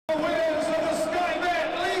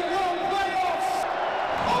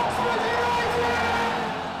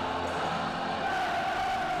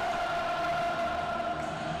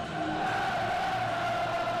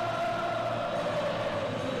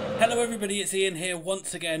Hello everybody, it's Ian here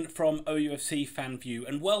once again from OUFC Fan View,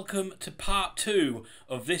 and welcome to part 2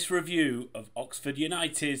 of this review of Oxford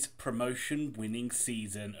United's promotion winning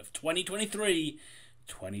season of 2023-2024.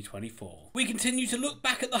 We continue to look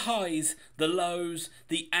back at the highs, the lows,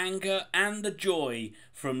 the anger and the joy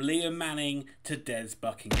from Liam Manning to Des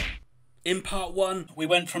Buckingham. In part 1, we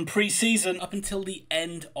went from pre-season up until the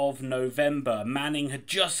end of November. Manning had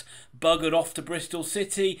just buggered off to Bristol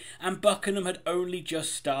City and Buckingham had only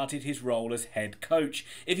just started his role as head coach.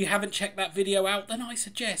 If you haven't checked that video out, then I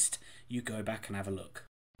suggest you go back and have a look.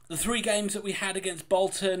 The 3 games that we had against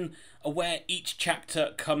Bolton are where each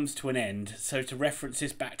chapter comes to an end. So to reference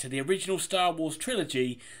this back to the original Star Wars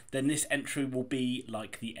trilogy, then this entry will be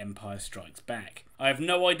like The Empire Strikes Back. I have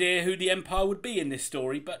no idea who the Empire would be in this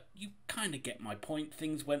story, but you kind of get my point.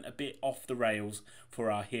 Things went a bit off the rails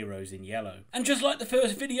for our heroes in yellow. And just like the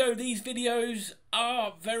first video, these videos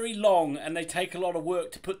are very long and they take a lot of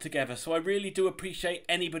work to put together, so I really do appreciate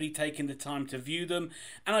anybody taking the time to view them,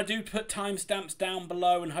 and I do put timestamps down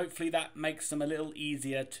below and hopefully that makes them a little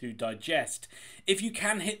easier to digest. If you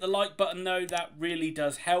can hit the like button though, that really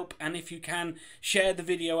does help, and if you can share the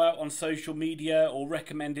video out on social media or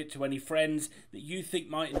recommend it to any friends that you think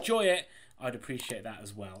might enjoy it, I'd appreciate that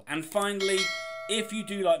as well. And finally, if you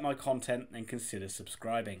do like my content, then consider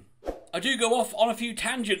subscribing. I do go off on a few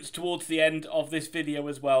tangents towards the end of this video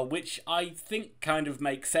as well, which I think kind of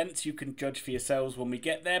makes sense. You can judge for yourselves when we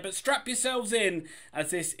get there, but strap yourselves in as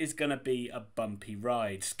this is going to be a bumpy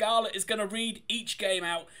ride. Scarlett is going to read each game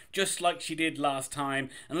out just like she did last time,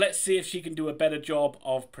 and let's see if she can do a better job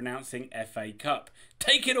of pronouncing FA Cup.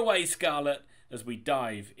 Take it away, Scarlett, as we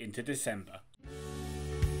dive into December.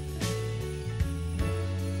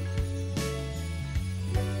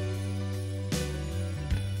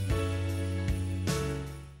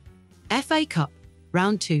 FA Cup,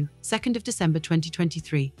 Round 2, 2nd of December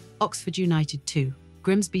 2023, Oxford United 2,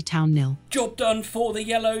 Grimsby Town 0. Job done for the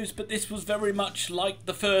Yellows, but this was very much like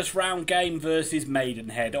the first round game versus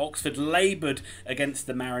Maidenhead. Oxford laboured against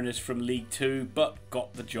the Mariners from League 2, but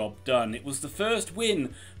got the job done. It was the first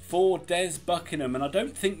win for Des Buckingham, and I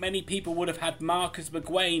don't think many people would have had Marcus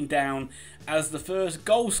McGuane down as the first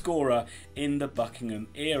goal scorer in the Buckingham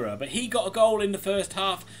era. But he got a goal in the first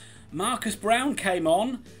half. Marcus Brown came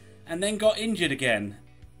on and then got injured again.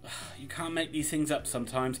 You can't make these things up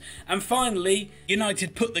sometimes. And finally,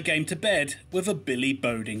 United put the game to bed with a Billy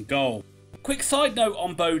Bodin goal. Quick side note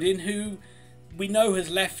on Bodin, who we know has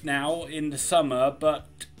left now in the summer,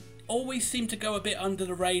 but always seemed to go a bit under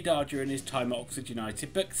the radar during his time at Oxford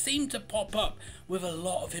United, but seemed to pop up with a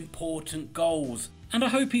lot of important goals. And I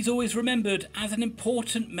hope he's always remembered as an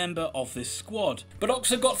important member of this squad. But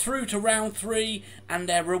Oxford got through to round 3 and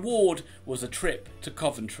their reward was a trip to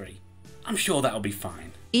Coventry. I'm sure that'll be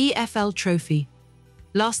fine. EFL Trophy.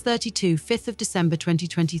 Last 32, 5th of December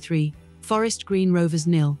 2023, Forest Green Rovers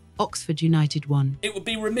 0, Oxford United 1. It would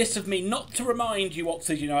be remiss of me not to remind you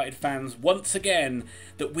Oxford United fans once again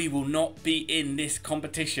that we will not be in this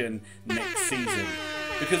competition next season.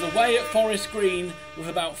 Because away at Forest Green, with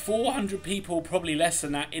about 400 people, probably less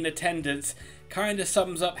than that, in attendance, kind of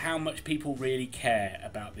sums up how much people really care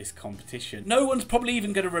about this competition. No one's probably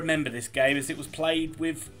even going to remember this game, as it was played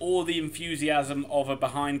with all the enthusiasm of a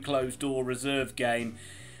behind closed door reserve game.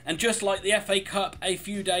 And just like the FA Cup a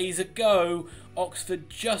few days ago, Oxford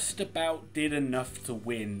just about did enough to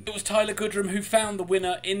win. It was Tyler Goodrum who found the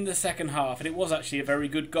winner in the second half, and it was actually a very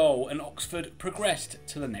good goal, and Oxford progressed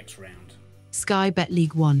to the next round. Sky Bet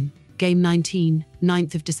League 1, Game 19,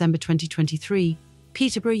 9th of December 2023,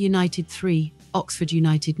 Peterborough United 3, Oxford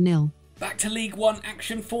United 0. Back to League 1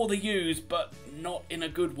 action for the U's, but not in a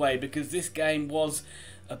good way, because this game was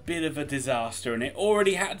a bit of a disaster and it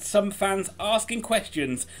already had some fans asking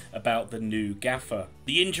questions about the new gaffer.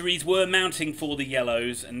 The injuries were mounting for the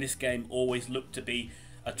Yellows and this game always looked to be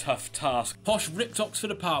a tough task. Posh ripped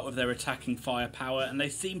Oxford apart with their attacking firepower and they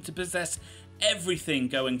seemed to possess everything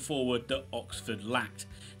going forward that Oxford lacked.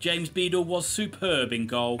 James Beadle was superb in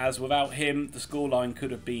goal, as without him the scoreline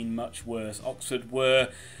could have been much worse. Oxford were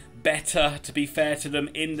better, to be fair to them,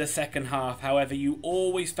 in the second half. However, you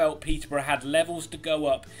always felt Peterborough had levels to go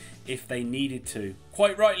up if they needed to.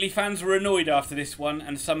 Quite rightly, fans were annoyed after this one,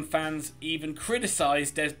 and some fans even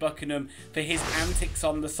criticised Des Buckingham for his antics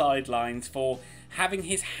on the sidelines, for having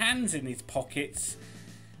his hands in his pockets,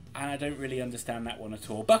 and I don't really understand that one at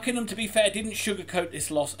all. Buckingham, to be fair, didn't sugarcoat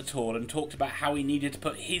this loss at all and talked about how he needed to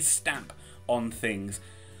put his stamp on things.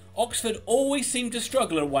 Oxford always seem to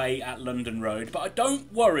struggle away at London Road, but I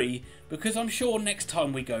don't worry because I'm sure next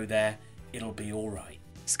time we go there, it'll be alright.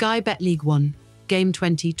 Sky Bet League 1, Game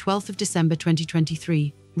 20, 12th of December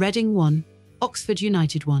 2023, Reading 1, Oxford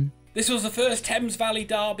United 1. This was the first Thames Valley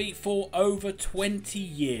derby for over 20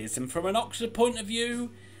 years, and from an Oxford point of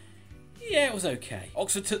view, yeah, it was okay.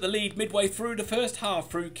 Oxford took the lead midway through the first half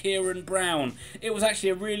through Kieran Brown. It was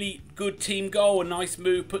actually a really good team goal, a nice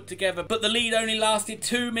move put together, but the lead only lasted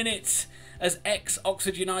 2 minutes as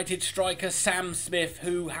ex-Oxford United striker Sam Smith,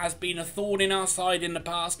 who has been a thorn in our side in the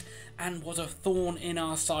past and was a thorn in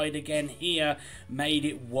our side again here, made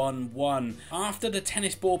it 1-1. After the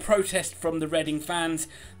tennis ball protest from the Reading fans,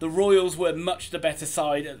 the Royals were much the better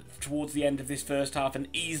side towards the end of this first half and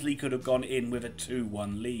easily could have gone in with a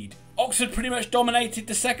 2-1 lead. Oxford pretty much dominated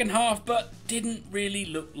the second half but didn't really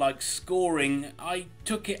look like scoring. I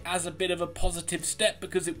took it as a bit of a positive step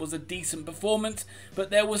because it was a decent performance, but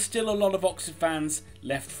there was still a lot of Oxford fans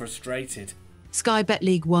left frustrated. Sky Bet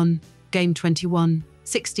League 1, Game 21,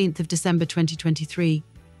 16th of December 2023,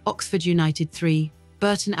 Oxford United 3,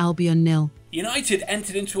 Burton Albion 0. United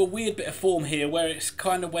entered into a weird bit of form here where it's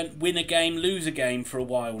kind of went win a game, lose a game for a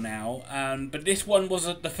while now. But this one was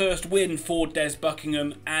the first win for Des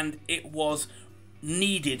Buckingham, and it was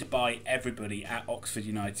needed by everybody at Oxford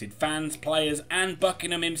United. Fans, players and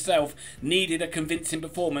Buckingham himself needed a convincing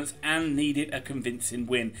performance and needed a convincing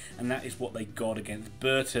win, and that is what they got against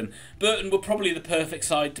Burton. Burton were probably the perfect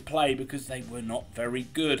side to play because they were not very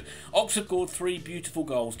good. Oxford scored 3 beautiful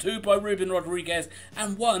goals, 2 by Ruben Rodriguez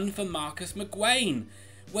and 1 for Marcus McGuane.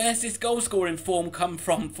 Where's this goal scoring form come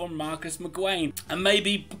from Marcus McGuane? And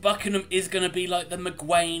maybe Buckingham is going to be like the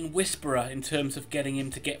McGuane whisperer in terms of getting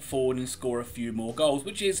him to get forward and score a few more goals,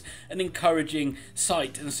 which is an encouraging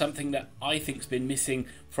sight and something that I think's been missing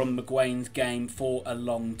from McGuane's game for a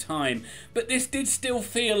long time. But this did still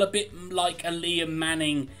feel a bit like a Liam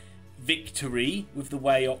Manning victory with the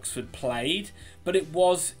way Oxford played, but it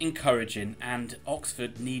was encouraging and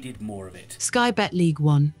Oxford needed more of it. Sky Bet League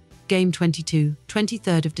 1, Game 22,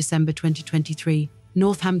 23rd of December 2023,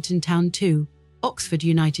 Northampton Town 2, Oxford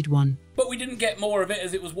United 1. But we didn't get more of it,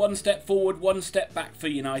 as it was 1 step forward, 1 step back for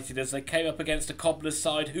United as they came up against a Cobblers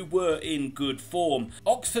side who were in good form.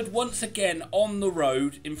 Oxford once again on the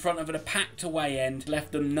road in front of a packed away end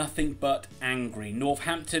left them nothing but angry.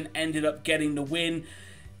 Northampton ended up getting the win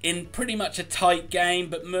in pretty much a tight game,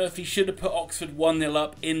 but Murphy should have put Oxford 1-0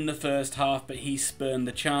 up in the first half, but he spurned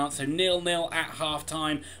the chance. So 0-0 at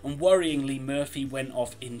half-time, and worryingly Murphy went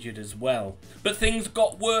off injured as well. But things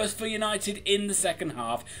got worse for United in the second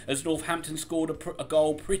half as Northampton scored a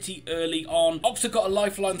goal pretty early on. Oxford got a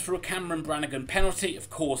lifeline through a Cameron Brannigan penalty. Of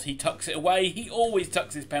course, he tucks it away. He always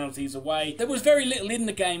tucks his penalties away. There was very little in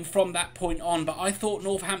the game from that point on, but I thought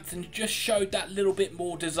Northampton just showed that little bit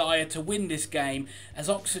more desire to win this game as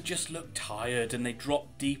Oxford just looked tired and they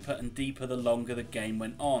dropped deeper and deeper the longer the game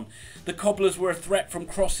went on. The Cobblers were a threat from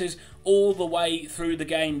crosses all the way through the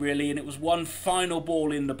game really, and it was one final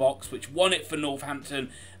ball in the box which won it for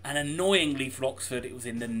Northampton, and annoyingly for Oxford it was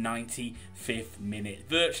in the 95th minute.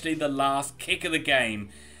 Virtually the last kick of the game.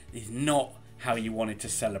 Is not how you wanted to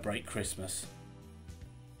celebrate Christmas.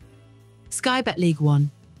 Sky Bet League 1,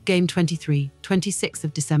 Game 23, 26th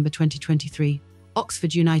of December 2023,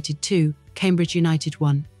 Oxford United 2, Cambridge United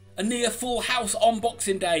 1. A near full house on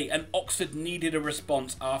Boxing Day, and Oxford needed a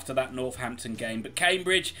response after that Northampton game. But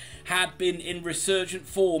Cambridge had been in resurgent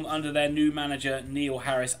form under their new manager Neil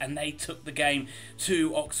Harris, and they took the game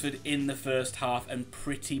to Oxford in the first half and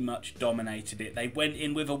pretty much dominated it. They went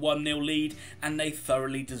in with a 1-0 lead and they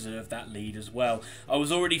thoroughly deserved that lead as well. I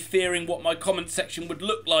was already fearing what my comment section would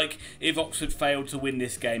look like if Oxford failed to win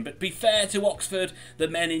this game. But be fair to Oxford, the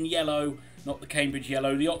men in yellow, not the Cambridge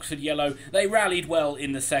yellow, the Oxford yellow, they rallied well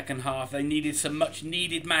in the second half. They needed some much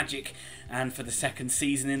needed magic, and for the second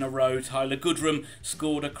season in a row, Tyler Goodrum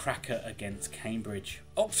scored a cracker against Cambridge.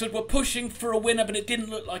 Oxford were pushing for a winner, but it didn't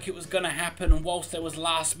look like it was going to happen, and whilst there was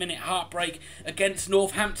last minute heartbreak against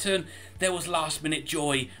Northampton, there was last minute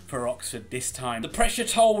joy for Oxford this time. The pressure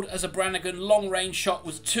told as a Brannigan long range shot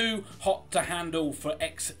was too hot to handle for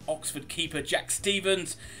ex-Oxford keeper Jack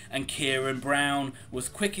Stevens, and Kieran Brown was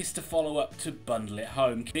quickest to follow up to bundle it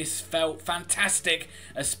home. This felt fantastic,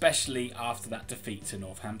 especially after that defeat to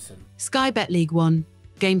Northampton. Sky Bet League 1,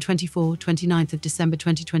 Game 24, 29th of December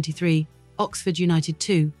 2023, Oxford United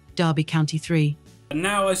 2, Derby County 3. And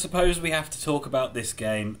now I suppose we have to talk about this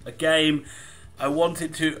game. A game I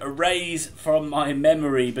wanted to erase from my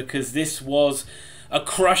memory because this was a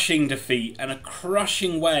crushing defeat and a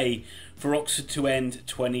crushing way for Oxford to end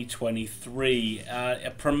 2023.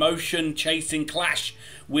 A promotion chasing clash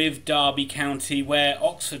with Derby County where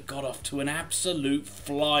Oxford got off to an absolute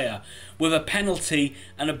flyer with a penalty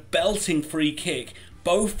and a belting free kick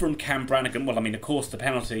both from Cam Brannigan. Well, I mean, of course, the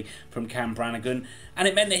penalty from Cam Brannigan. And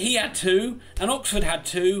it meant that he had 2 and Oxford had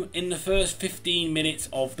 2 in the first 15 minutes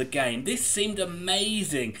of the game. This seemed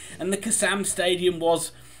amazing. And the Kassam Stadium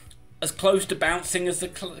was as close to bouncing as the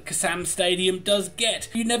Kassam Stadium does get.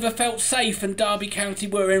 You never felt safe, and Derby County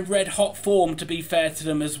were in red hot form, to be fair to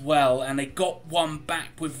them as well, and they got one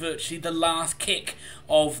back with virtually the last kick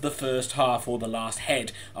of the first half, or the last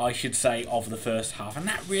head, I should say, of the first half, and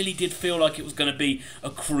that really did feel like it was going to be a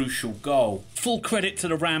crucial goal. Full credit to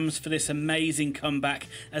the Rams for this amazing comeback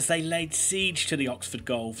as they laid siege to the Oxford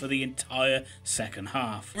goal for the entire second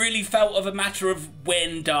half. Really felt of a matter of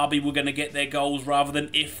when Derby were going to get their goals rather than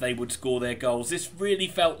if they would score their goals. This really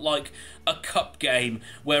felt like a cup game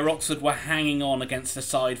where Oxford were hanging on against a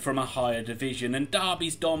side from a higher division, and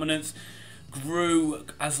Derby's dominance grew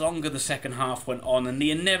as longer the second half went on and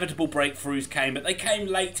the inevitable breakthroughs came, but they came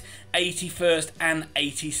late, 81st and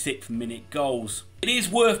 86th minute goals. It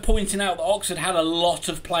is worth pointing out that Oxford had a lot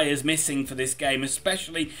of players missing for this game,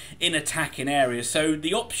 especially in attacking areas, so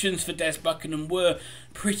the options for Des Buckingham were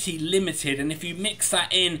pretty limited, and if you mix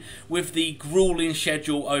that in with the gruelling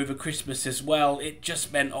schedule over Christmas as well, it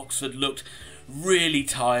just meant Oxford looked really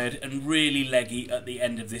tired and really leggy at the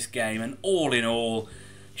end of this game, and all in all,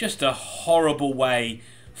 just a horrible way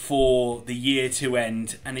for the year to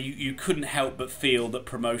end, and you couldn't help but feel that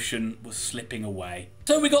promotion was slipping away.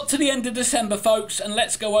 So we got to the end of December, folks, and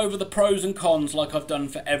let's go over the pros and cons like I've done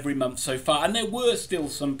for every month so far. And there were still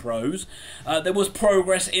some pros. There was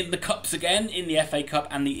progress in the cups again, in the FA Cup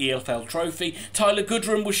and the EFL Trophy. Tyler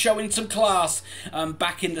Goodrum was showing some class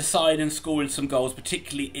back in the side and scoring some goals,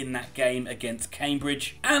 particularly in that game against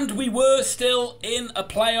Cambridge. And we were still in a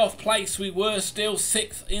playoff place. We were still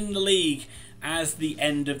 6th in the league as the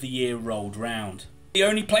end of the year rolled round. The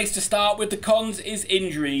only place to start with the cons is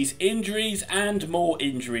injuries. Injuries and more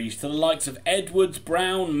injuries to the likes of Edwards,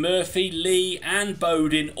 Brown, Murphy, Lee and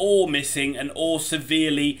Bowden, all missing and all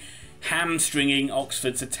severely hamstringing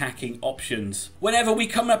Oxford's attacking options. Whenever we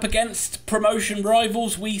come up against promotion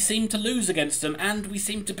rivals, we seem to lose against them, and we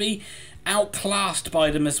seem to be outclassed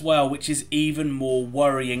by them as well, which is even more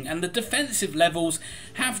worrying. And the defensive levels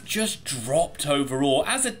have just dropped overall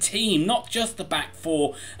as a team, not just the back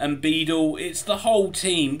four and Beadle, it's the whole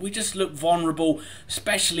team. We just look vulnerable,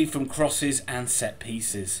 especially from crosses and set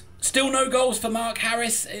pieces. Still no goals for Mark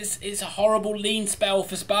Harris. It's a horrible lean spell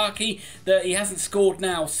for Sparky that he hasn't scored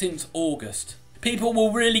now since August. People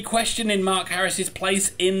were really questioning Mark Harris's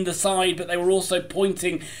place in the side, but they were also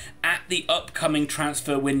pointing at the upcoming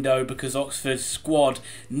transfer window because Oxford's squad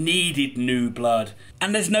needed new blood.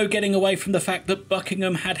 And there's no getting away from the fact that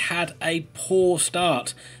Buckingham had had a poor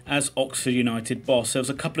start as Oxford United boss. There was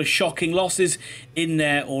a couple of shocking losses in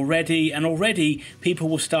there already, and already people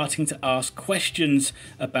were starting to ask questions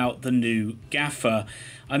about the new gaffer.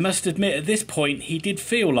 I must admit, at this point, he did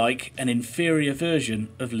feel like an inferior version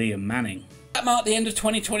of Liam Manning. That marked the end of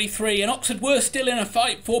 2023, and Oxford were still in a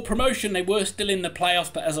fight for promotion. They were still in the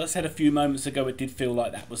playoffs, but as I said a few moments ago, it did feel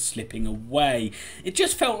like that was slipping away. It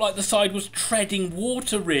just felt like the side was treading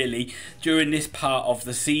water, really, during this part of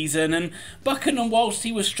the season. And Buckingham, whilst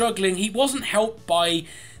he was struggling, he wasn't helped by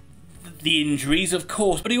the injuries, of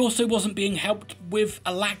course, but he also wasn't being helped with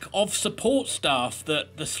a lack of support staff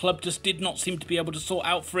that the club just did not seem to be able to sort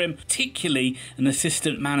out for him, particularly an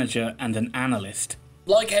assistant manager and an analyst.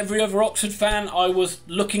 Like every other Oxford fan, I was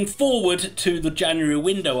looking forward to the January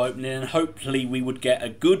window opening, and hopefully we would get a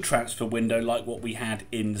good transfer window like what we had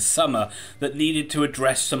in the summer that needed to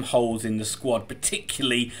address some holes in the squad,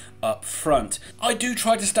 particularly up front. I do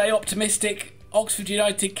try to stay optimistic. Oxford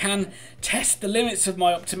United can test the limits of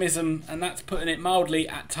my optimism, and that's putting it mildly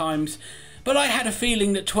at times, but I had a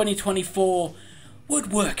feeling that 2024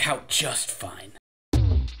 would work out just fine.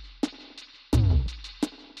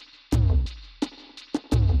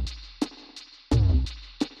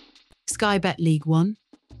 Sky Bet League 1,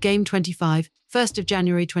 Game 25, 1st of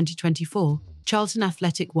January 2024, Charlton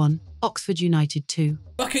Athletic 1, Oxford United 2.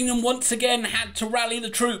 Buckingham once again had to rally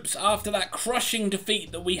the troops after that crushing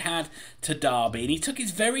defeat that we had to Derby, and he took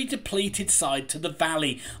his very depleted side to the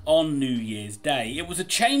Valley on New Year's Day. It was a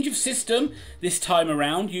change of system this time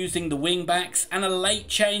around, using the wing-backs, and a late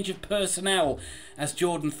change of personnel as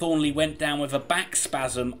Jordan Thornley went down with a back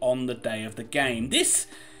spasm on the day of the game. This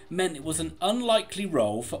meant it was an unlikely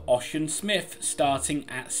role for Ocean Smith starting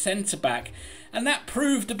at centre-back, and that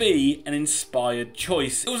proved to be an inspired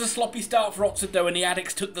choice. It was a sloppy start for Oxford though, and the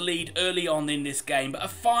Addicts took the lead early on in this game, but a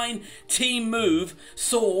fine team move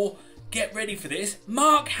saw get ready for this,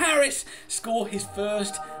 Mark Harris score his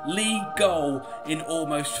first league goal in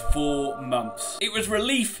almost 4 months. It was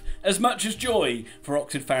relief as much as joy for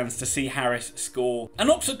Oxford fans to see Harris score.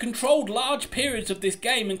 And Oxford controlled large periods of this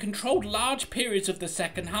game and controlled large periods of the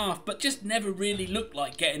second half, but just never really looked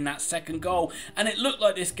like getting that second goal, and it looked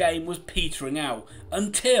like this game was petering out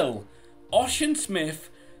until Ocean Smith,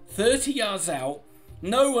 30 yards out,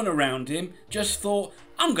 no one around him, just thought,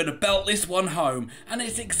 I'm going to belt this one home. And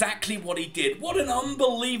it's exactly what he did. What an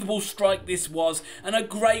unbelievable strike this was, and a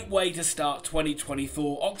great way to start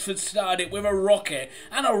 2024. Oxford started it with a rocket,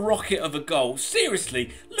 and a rocket of a goal.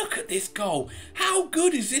 Seriously, look at this goal. How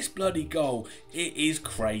good is this bloody goal? It is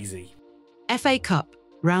crazy. FA Cup,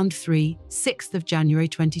 Round 3, 6th of January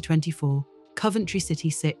 2024. Coventry City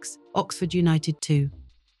 6, Oxford United 2.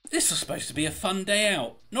 This was supposed to be a fun day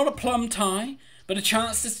out. Not a plum tie, but a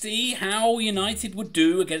chance to see how United would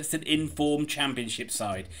do against an informed Championship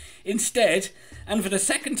side. Instead, and for the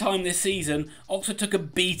second time this season, Oxford took a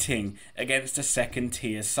beating against a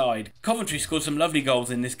second-tier side. Coventry scored some lovely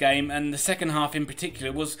goals in this game, and the second half in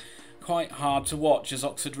particular was quite hard to watch as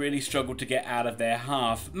Oxford really struggled to get out of their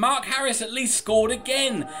half. Mark Harris at least scored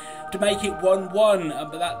again to make it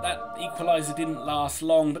 1-1, but that equaliser didn't last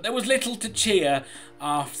long. But there was little to cheer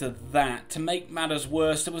after that. To make matters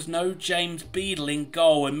worse, there was no James Beadle in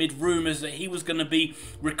goal amid rumours that he was going to be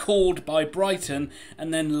recalled by Brighton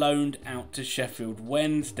and then loaned out to Sheffield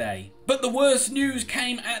Wednesday. But the worst news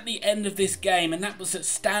came at the end of this game, and that was that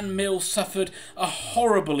Stan Mills suffered a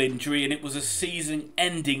horrible injury, and it was a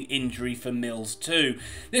season-ending injury for Mills too.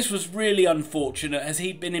 This was really unfortunate as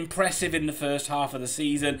he'd been impressive in the first half of the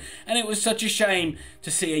season, and it was such a shame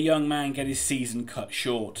to see a young man get his season cut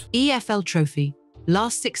short. EFL Trophy,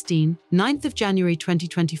 last 16, 9th of January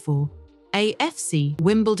 2024. AFC,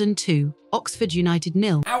 Wimbledon 2, Oxford United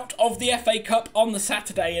 0. Out of the FA Cup on the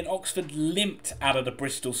Saturday, and Oxford limped out of the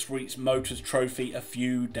Bristol Street Motors Trophy a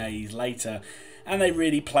few days later. And they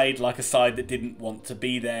really played like a side that didn't want to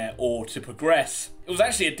be there or to progress. It was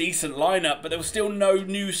actually a decent lineup, but there were still no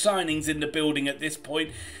new signings in the building at this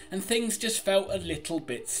point, and things just felt a little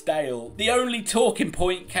bit stale. The only talking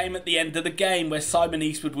point came at the end of the game where Simon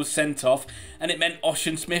Eastwood was sent off, and it meant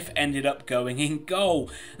Ocean Smith ended up going in goal.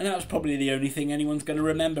 And that was probably the only thing anyone's going to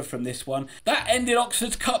remember from this one. That ended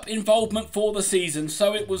Oxford's cup involvement for the season,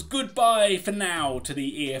 so it was goodbye for now to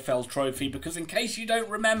the EFL Trophy, because in case you don't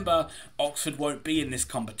remember, Oxford won't be in this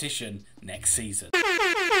competition next season.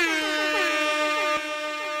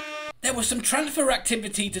 There was some transfer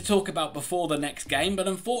activity to talk about before the next game, but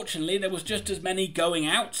unfortunately there was just as many going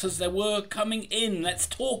outs as there were coming in. Let's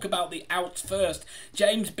talk about the outs first.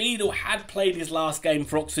 James Beadle had played his last game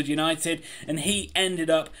for Oxford United, and he ended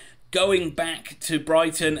up going back to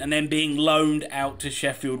Brighton and then being loaned out to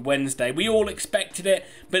Sheffield Wednesday. We all expected it,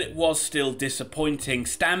 but it was still disappointing.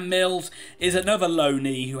 Stan Mills is another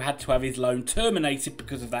loanee who had to have his loan terminated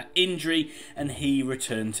because of that injury, and he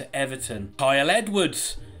returned to Everton. Kyle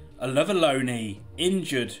Edwards, another loanee,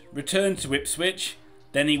 injured, returned to Ipswich,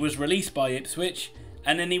 then he was released by Ipswich,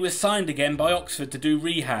 and then he was signed again by Oxford to do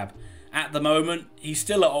rehab. At the moment, he's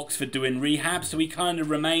still at Oxford doing rehab, so he kind of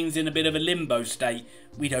remains in a bit of a limbo state.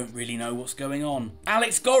 We don't really know what's going on.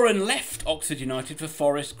 Alex Goran left Oxford United for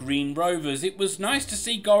Forest Green Rovers. It was nice to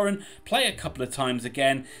see Goran play a couple of times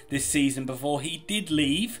again this season before he did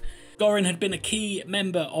leave. Goran had been a key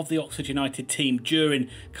member of the Oxford United team during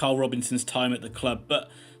Carl Robinson's time at the club,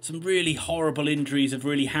 but some really horrible injuries have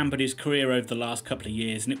really hampered his career over the last couple of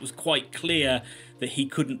years, and it was quite clear that he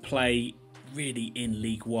couldn't play really in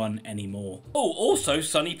League One anymore. Oh, also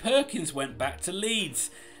Sonny Perkins went back to Leeds.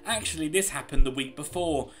 Actually, this happened the week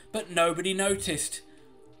before, but nobody noticed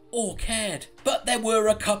or cared. But there were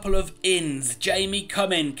a couple of ins. Jamie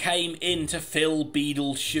Cumming came in to fill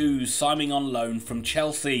Beadle's shoes, signing on loan from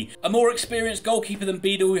Chelsea. A more experienced goalkeeper than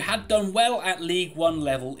Beadle, who had done well at League One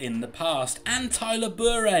level in the past. And Tyler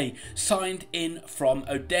Bure signed in from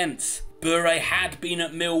Odense. Bure had been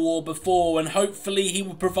at Millwall before, and hopefully he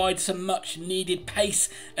will provide some much needed pace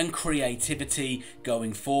and creativity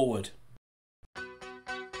going forward.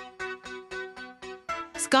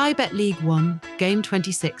 Sky Bet League 1, Game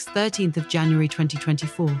 26, 13th of January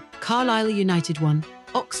 2024. Carlisle United 1,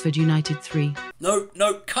 Oxford United 3. No,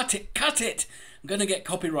 cut it! I'm going to get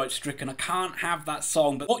copyright stricken. I can't have that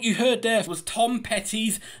song. But what you heard there was Tom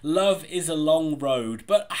Petty's Love is a Long Road.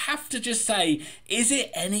 But I have to just say, is it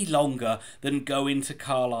any longer than going to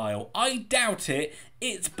Carlisle? I doubt it.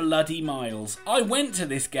 It's bloody miles. I went to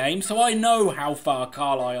this game, so I know how far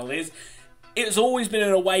Carlisle is. It's always been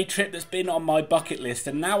an away trip that's been on my bucket list,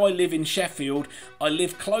 and now I live in Sheffield, I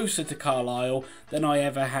live closer to Carlisle than I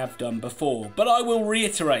ever have done before. But I will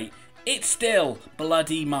reiterate, It's still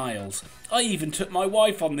bloody miles. I even took my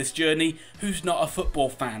wife on this journey, who's not a football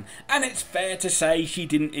fan, and it's fair to say she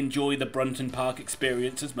didn't enjoy the Brunton Park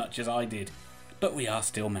experience as much as I did. But we are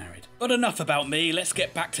still married. But enough about me, let's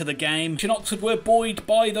get back to the game. Oxford were buoyed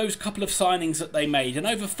by those couple of signings that they made, and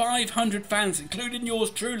over 500 fans, including yours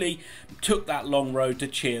truly, took that long road to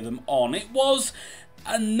cheer them on. It was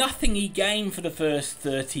a nothingy game for the first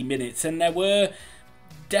 30 minutes, and there were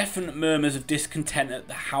definite murmurs of discontent at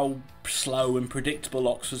how slow and predictable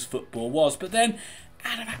Oxford's football was. But then,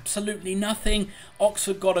 out of absolutely nothing,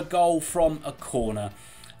 Oxford got a goal from a corner.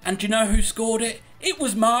 And do you know who scored it? It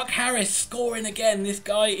was Mark Harris scoring again. This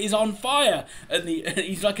guy is on fire. And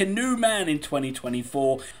he's like a new man in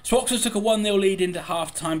 2024. So Oxford took a 1-0 lead into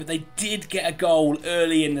half-time, but they did get a goal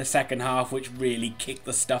early in the second half, which really kicked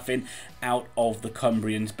the stuffing out of the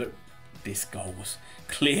Cumbrians. But this goal was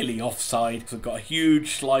clearly offside. So got a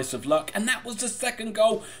huge slice of luck, and that was the second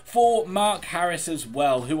goal for Mark Harris as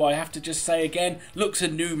well, who I have to just say again looks a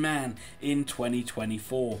new man in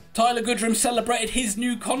 2024. Tyler Goodrum celebrated his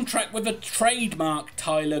new contract with a trademark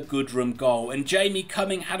Tyler Goodrum goal, and Jamie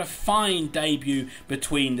Cumming had a fine debut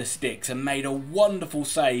between the sticks and made a wonderful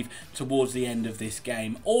save towards the end of this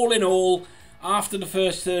game. All in all, after the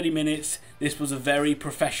first 30 minutes, this was a very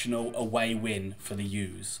professional away win for the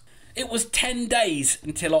U's. It was 10 days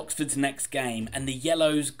until Oxford's next game, and the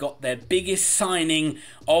Yellows got their biggest signing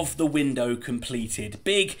of the window completed.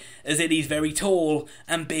 Big as in he's very tall,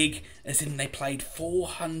 and big as in they paid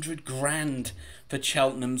 400 grand for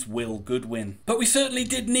Cheltenham's Will Goodwin. But we certainly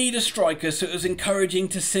did need a striker, so it was encouraging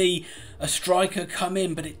to see a striker come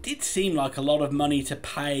in, but it did seem like a lot of money to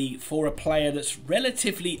pay for a player that's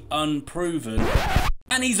relatively unproven.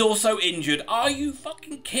 And he's also injured. Are you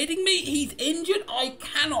fucking kidding me? He's injured? I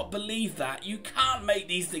cannot believe that. You can't make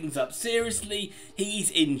these things up. Seriously,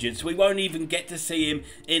 he's injured. So we won't even get to see him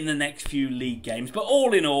in the next few league games. But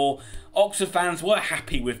all in all, Oxford fans were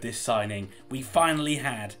happy with this signing. We finally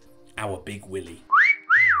had our big Willie.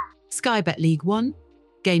 Sky Bet League 1,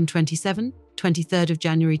 Game 27, 23rd of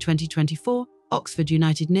January 2024, Oxford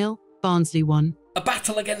United 0, Barnsley 1. A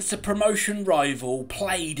battle against a promotion rival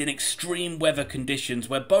played in extreme weather conditions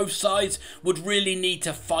where both sides would really need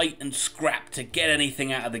to fight and scrap to get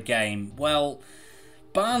anything out of the game. Well,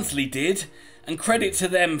 Barnsley did, and credit to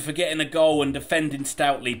them for getting a goal and defending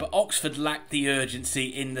stoutly, but Oxford lacked the urgency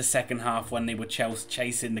in the second half when they were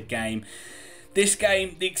chasing the game. This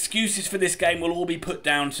game, the excuses for this game will all be put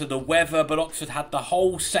down to the weather, but Oxford had the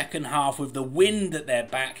whole second half with the wind at their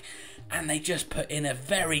back, and they just put in a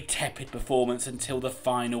very tepid performance until the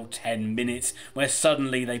final 10 minutes, where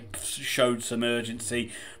suddenly they showed some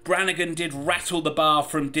urgency. Brannigan did rattle the bar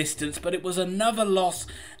from distance, but it was another loss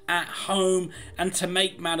at home, and to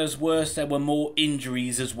make matters worse, there were more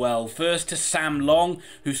injuries as well. First to Sam Long,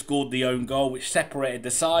 who scored the own goal, which separated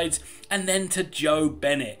the sides, and then to Joe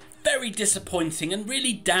Bennett. Very disappointing and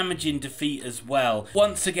really damaging defeat as well.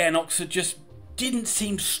 Once again, Oxford just didn't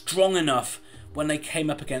seem strong enough when they came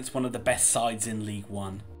up against one of the best sides in League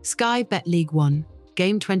One. Sky Bet League 1,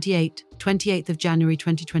 Game 28, 28th of January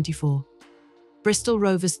 2024. Bristol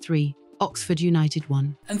Rovers 3, Oxford United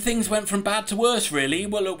 1. And things went from bad to worse, really.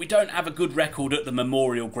 Well, look, we don't have a good record at the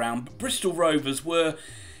Memorial Ground, but Bristol Rovers were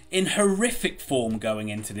in horrific form going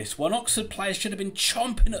into this one. Oxford players should have been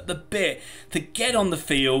chomping at the bit to get on the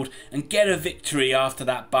field and get a victory after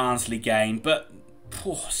that Barnsley game, but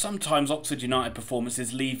sometimes Oxford United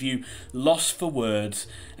performances leave you lost for words,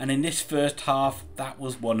 and in this first half that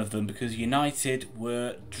was one of them, because United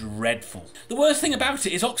were dreadful. The worst thing about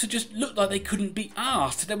it is Oxford just looked like they couldn't be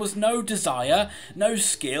arsed. There was no desire, no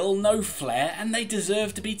skill, no flair, and they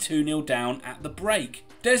deserved to be 2-0 down at the break.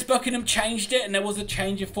 Des Buckingham changed it, and there was a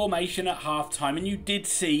change of formation at half-time, and you did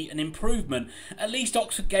see an improvement. At least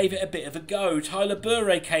Oxford gave it a bit of a go. Tyler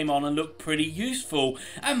Bure came on and looked pretty useful,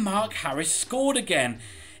 and Mark Harris scored again.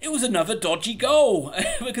 It was another dodgy goal,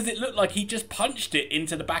 because it looked like he just punched it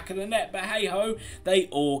into the back of the net, but hey-ho, they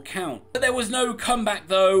all count. But there was no comeback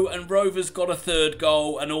though, and Rovers got a third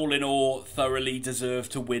goal, and all in all, thoroughly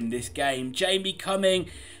deserved to win this game. Jamie Cumming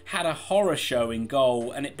had a horror show in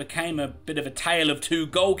goal, and it became a bit of a tale of two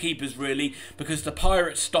goalkeepers really, because the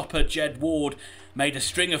Pirates stopper Jed Ward made a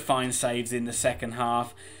string of fine saves in the second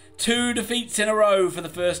half. 2 defeats in a row for the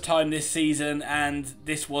first time this season, and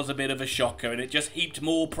this was a bit of a shocker, and it just heaped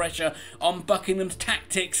more pressure on Buckingham's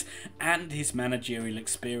tactics and his managerial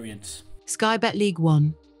experience. Sky Bet League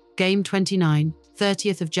 1, Game 29,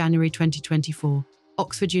 30th of January 2024,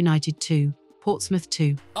 Oxford United 2, Portsmouth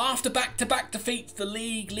 2. After back-to-back defeats, the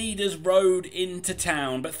league leaders rode into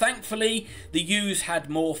town, but thankfully the U's had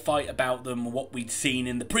more fight about them than what we'd seen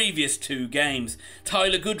in the previous 2 games.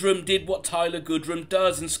 Tyler Goodrum did what Tyler Goodrum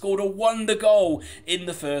does and scored a wonder goal in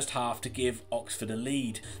the first half to give Oxford a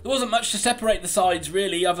lead. There wasn't much to separate the sides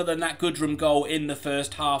really other than that Goodrum goal in the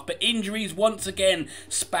first half, but injuries once again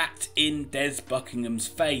spat in Des Buckingham's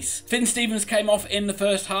face. Finn Stevens came off in the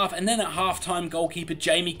first half, and then at half-time goalkeeper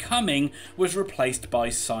Jamie Cumming was replaced by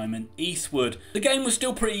Simon Eastwood. The game was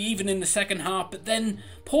still pretty even in the second half, but then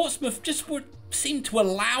Portsmouth just seemed to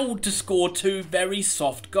allowed to score 2 very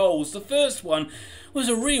soft goals. The first one was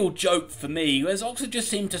a real joke for me, as Oxford just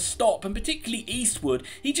seemed to stop, and particularly Eastwood,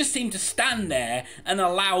 he just seemed to stand there and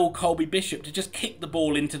allow Colby Bishop to just kick the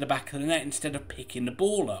ball into the back of the net instead of picking the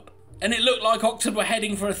ball up. And it looked like Oxford were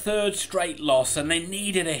heading for a 3rd straight loss, and they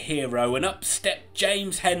needed a hero, and up stepped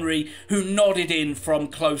James Henry, who nodded in from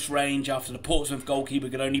close range after the Portsmouth goalkeeper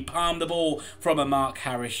could only palm the ball from a Mark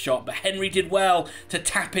Harris shot. But Henry did well to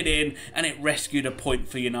tap it in, and it rescued a point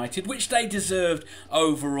for United, which they deserved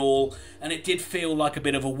overall, and it did feel like a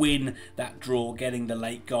bit of a win, that draw, getting the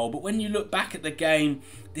late goal. But when you look back at the game,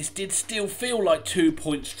 this did still feel like 2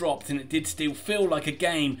 points dropped, and it did still feel like a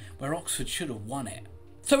game where Oxford should have won it.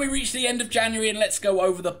 So we reached the end of January, and let's go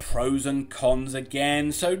over the pros and cons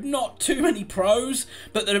again. So not too many pros,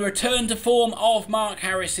 but the return to form of Mark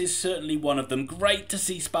Harris is certainly one of them. Great to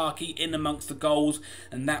see Sparky in amongst the goals,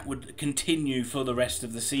 and that would continue for the rest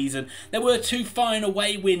of the season. There were 2 fine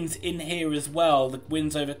away wins in here as well. The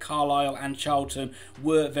wins over Carlisle and Charlton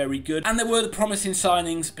were very good, and there were the promising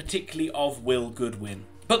signings, particularly of Will Goodwin.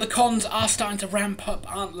 But the cons are starting to ramp up,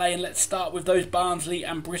 aren't they? And let's start with those Barnsley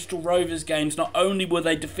and Bristol Rovers games. Not only were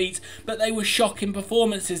they defeats, but they were shocking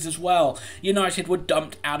performances as well. United were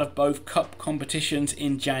dumped out of both cup competitions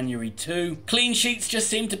in January too. Clean sheets just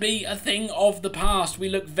seem to be a thing of the past. We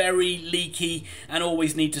look very leaky and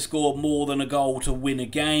always need to score more than a goal to win a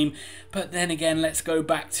game. But then again, let's go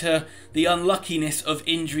back to the unluckiness of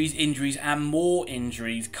injuries and more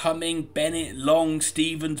injuries. Cumming, Bennett, Long,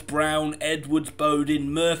 Stevens, Brown, Edwards,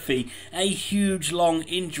 Bowden, Murphy. A huge long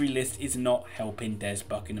injury list is not helping Des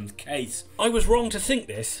Buckingham's case. I was wrong to think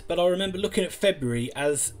this, but I remember looking at February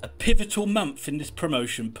as a pivotal month in this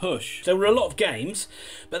promotion push. There were a lot of games,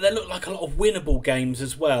 but there looked like a lot of winnable games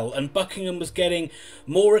as well, and Buckingham was getting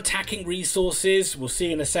more attacking resources. We'll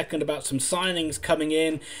see in a second about some signings coming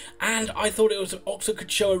in, and I thought Oxford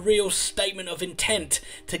could show a real statement of intent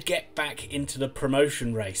to get back into the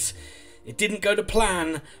promotion race. It didn't go to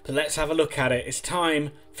plan, but let's have a look at it. It's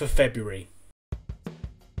time for February.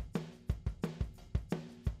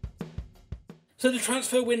 So the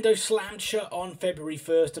transfer window slammed shut on February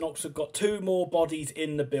 1st, and Oxford got 2 more bodies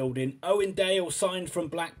in the building. Owen Dale signed from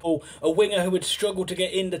Blackpool, a winger who had struggled to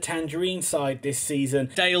get in the Tangerine side this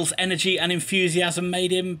season. Dale's energy and enthusiasm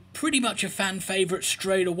made him pretty much a fan favourite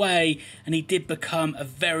straight away, and he did become a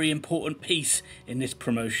very important piece in this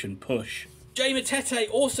promotion push. Jay Matete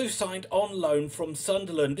also signed on loan from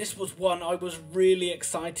Sunderland. This was one I was really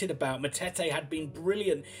excited about. Matete had been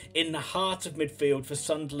brilliant in the heart of midfield for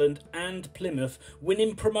Sunderland and Plymouth,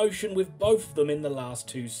 winning promotion with both of them in the last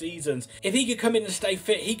 2 seasons. If he could come in and stay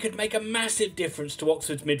fit, he could make a massive difference to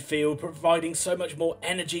Oxford's midfield, providing so much more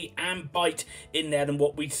energy and bite in there than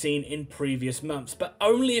what we'd seen in previous months. But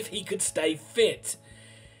only if he could stay fit.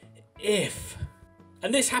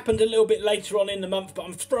 And this happened a little bit later on in the month, but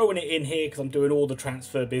I'm throwing it in here because I'm doing all the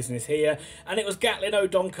transfer business here. And it was Gatlin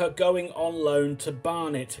O'Donkor going on loan to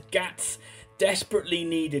Barnet. Gats desperately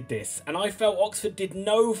needed this, and I felt Oxford did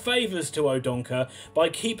no favours to O'Donkor by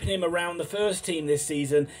keeping him around the first team this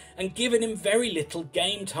season and giving him very little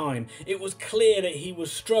game time. It was clear that he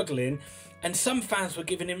was struggling, and some fans were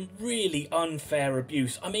giving him really unfair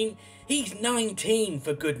abuse. I mean, he's 19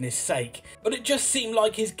 for goodness sake. But it just seemed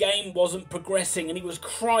like his game wasn't progressing and he was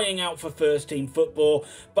crying out for first team football.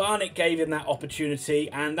 Barnet gave him that opportunity,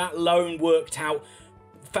 and that loan worked out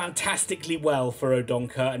fantastically well for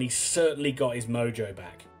O'Donkor, and he certainly got his mojo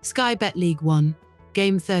back. Sky Bet League 1,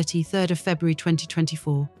 Game 30, 3rd of February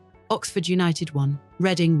 2024. Oxford United 1,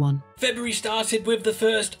 Reading 1. February started with the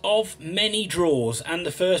first of many draws and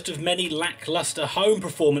the first of many lacklustre home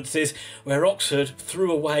performances where Oxford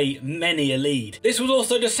threw away many a lead. This was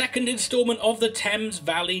also the second instalment of the Thames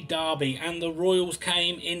Valley Derby, and the Royals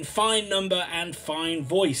came in fine number and fine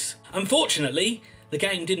voice. Unfortunately, the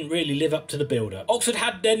game didn't really live up to the build-up. Oxford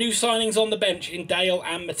had their new signings on the bench in Dale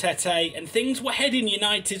and Matete, and things were heading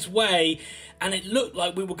United's way, and it looked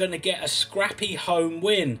like we were going to get a scrappy home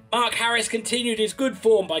win. Mark Harris continued his good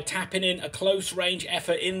form by tapping in a close-range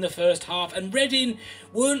effort in the first half, and Reading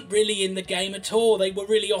weren't really in the game at all. They were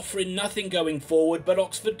really offering nothing going forward, but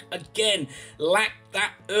Oxford again lacked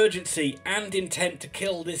that urgency and intent to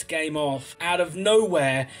kill this game off out of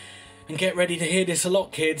nowhere. And get ready to hear this a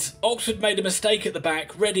lot, kids. Oxford made a mistake at the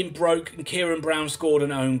back, Reading broke, and Kieran Brown scored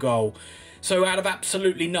an own goal. So out of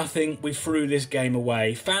absolutely nothing, we threw this game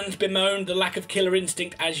away. Fans bemoaned the lack of killer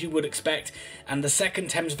instinct, as you would expect, and the second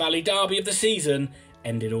Thames Valley derby of the season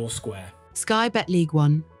ended all square. Sky Bet League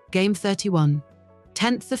 1, Game 31,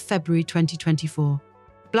 10th of February 2024.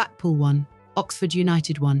 Blackpool 1, Oxford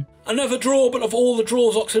United 1. Another draw, but of all the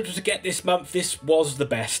draws Oxford were to get this month, this was the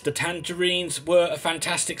best. The Tangerines were a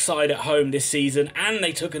fantastic side at home this season, and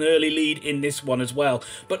they took an early lead in this one as well.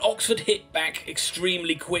 But Oxford hit back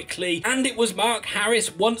extremely quickly, and it was Mark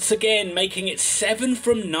Harris once again making it 7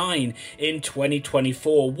 from 9 in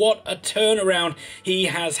 2024. What a turnaround he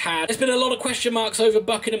has had. There's been a lot of question marks over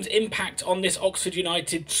Buckingham's impact on this Oxford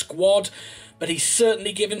United squad, but he's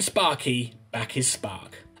certainly given Sparky back his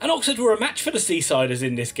spark. And Oxford were a match for the Seasiders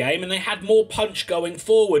in this game, and they had more punch going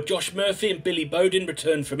forward. Josh Murphy and Billy Bowden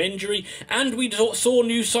returned from injury, and we saw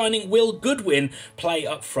new signing Will Goodwin play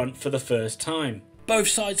up front for the first time. Both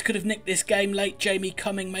sides could have nicked this game late. Jamie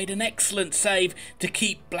Cumming made an excellent save to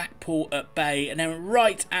keep Blackpool at bay, and then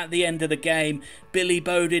right at the end of the game, Billy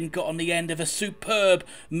Bowden got on the end of a superb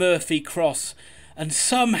Murphy cross, and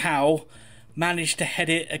somehow managed to head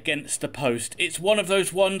it against the post. It's one of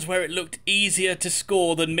those ones where it looked easier to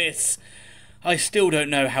score than miss. I still don't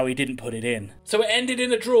know how he didn't put it in. So it ended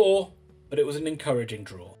in a draw, but it was an encouraging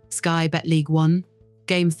draw. Sky Bet League 1,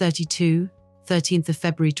 Game 32, 13th of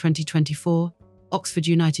February 2024. Oxford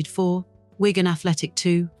United 4, Wigan Athletic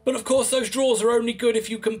 2. But of course those draws are only good if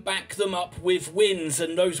you can back them up with wins,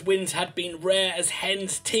 and those wins had been rare as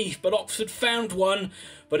hen's teeth, but Oxford found one.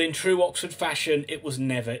 But in true Oxford fashion, it was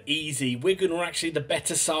never easy. Wigan were actually the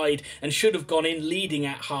better side and should have gone in leading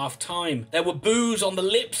at half-time. There were boos on the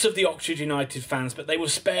lips of the Oxford United fans, but they were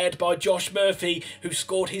spared by Josh Murphy, who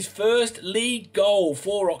scored his first league goal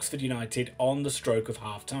for Oxford United on the stroke of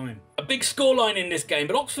half-time. A big scoreline in this game,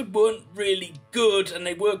 but Oxford weren't really good, and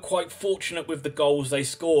they were quite fortunate with the goals they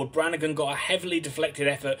scored. Brannigan got a heavily deflected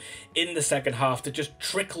effort in the second half to just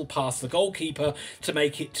trickle past the goalkeeper to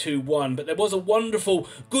make it 2-1. But there was a wonderful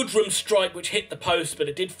Goodrum strike which hit the post, but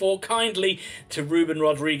it did fall kindly to Ruben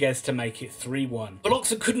Rodriguez to make it 3-1. But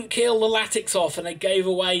Oxford couldn't kill the Latics off, and they gave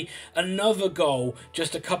away another goal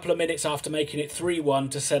just a couple of minutes after making it 3-1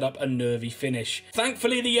 to set up a nervy finish.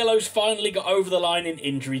 Thankfully, the Yellows finally got over the line in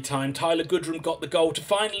injury time. Tyler Goodrum got the goal to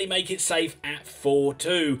finally make it safe at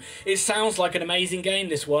 4-2. It sounds like an amazing game,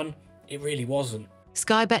 this one. It really wasn't.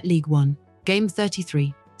 Sky Bet League 1, Game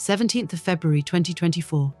 33, 17th of February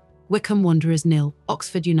 2024. Wycombe Wanderers 0,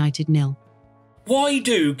 Oxford United 0. Why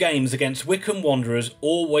do games against Wycombe Wanderers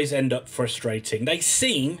always end up frustrating? They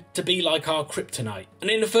seem to be like our kryptonite. And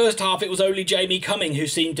in the first half, it was only Jamie Cumming who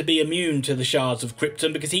seemed to be immune to the shards of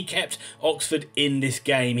krypton, because he kept Oxford in this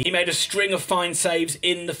game. He made a string of fine saves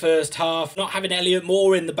in the first half. Not having Elliot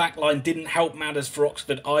Moore in the back line didn't help matters for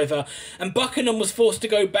Oxford either. And Buckingham was forced to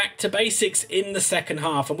go back to basics in the second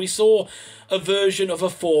half, and we saw a version of a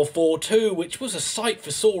 4-4-2, which was a sight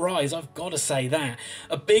for sore eyes, I've got to say that.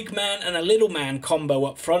 A big man and a little man combo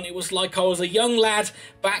up front. It was like I was a young lad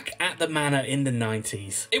back at the Manor in the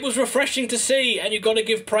 90s. It was refreshing to see, and you've got to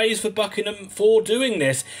give praise for Buckingham for doing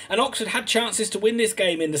this. And Oxford had chances to win this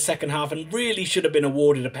game in the second half and really should have been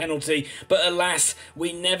awarded a penalty, but alas,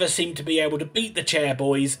 we never seemed to be able to beat the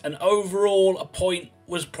Chairboys, and overall a point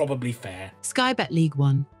was probably fair. Sky Bet League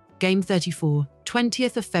 1, Game 34,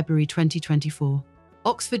 20th of February 2024.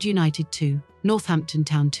 Oxford United 2, Northampton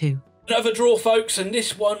Town 2. Another draw, folks, and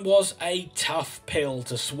this one was a tough pill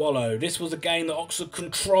to swallow. This was a game that Oxford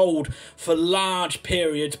controlled for large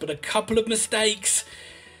periods, but a couple of mistakes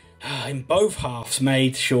in both halves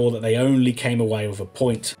made sure that they only came away with a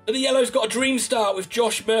point. But the Yellows got a dream start with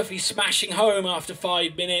Josh Murphy smashing home after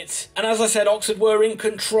 5 minutes. And as I said, Oxford were in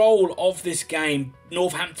control of this game.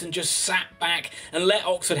 Northampton just sat back and let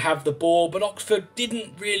Oxford have the ball, but Oxford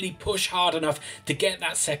didn't really push hard enough to get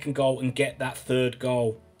that second goal and get that third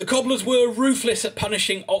goal. The Cobblers were ruthless at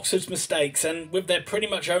punishing Oxford's mistakes, and with their pretty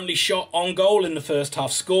much only shot on goal in the first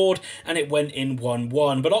half scored, and it went in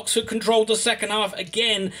 1-1. But Oxford controlled the second half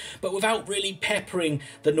again, but without really peppering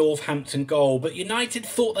the Northampton goal. But United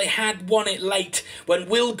thought they had won it late when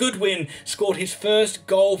Will Goodwin scored his first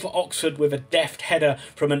goal for Oxford with a deft header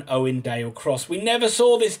from an Owen Dale cross. We never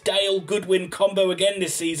saw this Dale-Goodwin combo again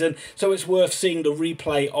this season, so it's worth seeing the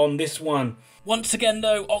replay on this one. Once again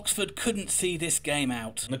though, Oxford couldn't see this game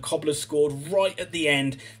out. The Cobblers scored right at the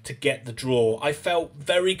end to get the draw. I felt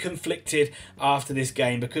very conflicted after this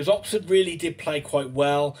game because Oxford really did play quite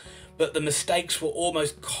well, but the mistakes were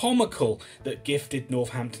almost comical that gifted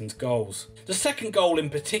Northampton's goals. The second goal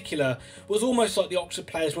in particular was almost like the Oxford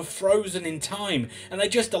players were frozen in time and they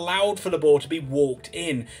just allowed for the ball to be walked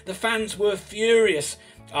in. The fans were furious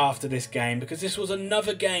after this game because this was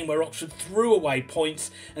another game where Oxford threw away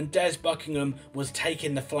points and Des Buckingham was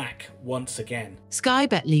taking the flak once again. Sky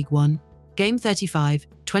Bet League 1, Game 35,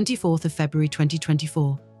 24th of February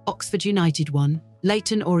 2024. Oxford United 1,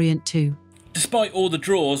 Leyton Orient 2. Despite all the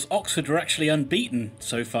draws, Oxford were actually unbeaten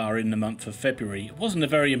so far in the month of February. It wasn't a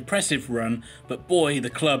very impressive run, but boy, the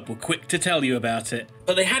club were quick to tell you about it.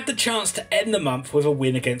 But they had the chance to end the month with a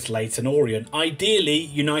win against Leyton Orient. Ideally,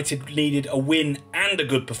 United needed a win and a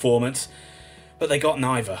good performance, but they got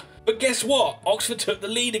neither. But guess what? Oxford took the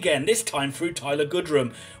lead again, this time through Tyler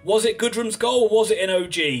Goodrum. Was it Goodrum's goal or was it an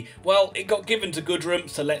OG? Well, it got given to Goodrum,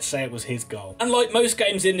 so let's say it was his goal. And like most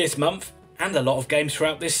games in this month, and a lot of games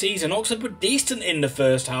throughout this season, Oxford were decent in the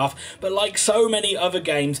first half, but like so many other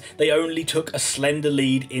games, they only took a slender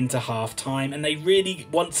lead into half time, and they really,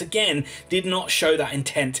 once again, did not show that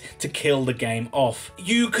intent to kill the game off.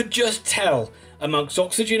 You could just tell amongst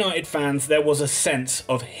Oxford United fans there was a sense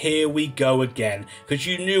of here we go again, because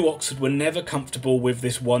you knew Oxford were never comfortable with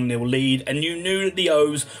this 1-0 lead, and you knew that the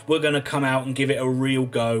O's were going to come out and give it a real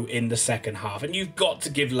go in the second half. And you've got to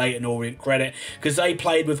give Leyton Orient credit, because they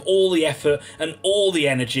played with all the effort and all the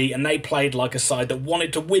energy, and they played like a side that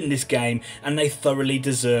wanted to win this game, and they thoroughly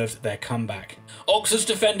deserved their comeback. Oxford's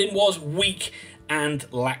defending was weak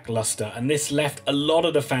and lacklustre, and this left a lot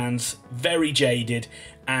of the fans very jaded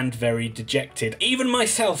and very dejected. Even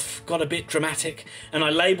myself got a bit dramatic, and I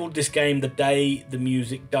labelled this game the day the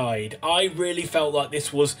music died. I really felt like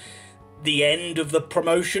this was the end of the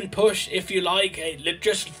promotion push, if you like. It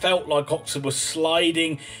just felt like Oxford was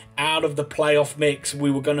sliding out of the playoff mix.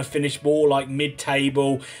 We were going to finish more like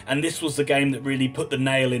mid-table, and this was the game that really put the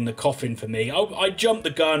nail in the coffin for me. I jumped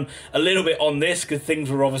the gun a little bit on this because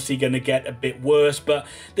things were obviously going to get a bit worse, but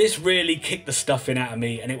this really kicked the stuffing out of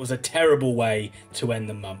me, and it was a terrible way to end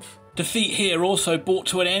the month. Defeat here also brought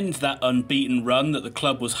to an end that unbeaten run that the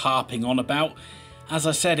club was harping on about. As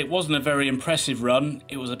I said, it wasn't a very impressive run.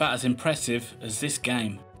 It was about as impressive as this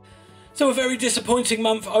game. So a very disappointing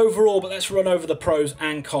month overall, but let's run over the pros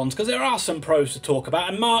and cons, because there are some pros to talk about,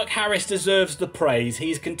 and Mark Harris deserves the praise.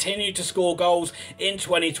 He's continued to score goals in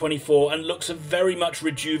 2024 and looks a very much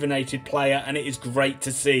rejuvenated player, and it is great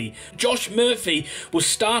to see. Josh Murphy was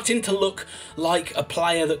starting to look like a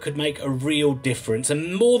player that could make a real difference,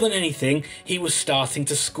 and more than anything, he was starting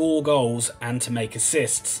to score goals and to make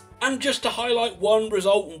assists. And just to highlight one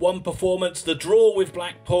result and one performance, the draw with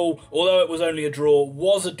Blackpool, although it was only a draw,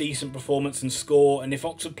 was a decent performance and score, and if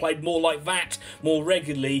Oxford played more like that more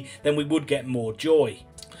regularly, then we would get more joy.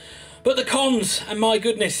 But the cons, and my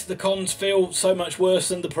goodness, the cons feel so much worse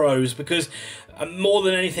than the pros, because more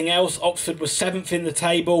than anything else, Oxford was 7th in the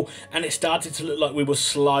table, and it started to look like we were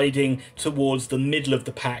sliding towards the middle of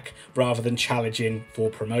the pack rather than challenging for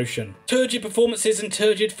promotion. Turgid performances and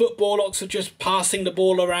turgid football, Oxford just passing the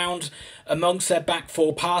ball around amongst their back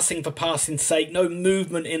four, passing for passing's sake, no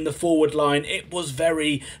movement in the forward line. It was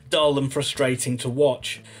very dull and frustrating to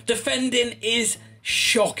watch. Defending is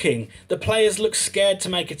shocking. The players look scared to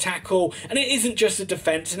make a tackle, and it isn't just the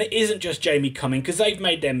defence, and it isn't just Jamie Cumming, because they've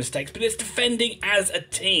made their mistakes, but it's defending as a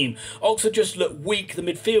team. Oxford just look weak, the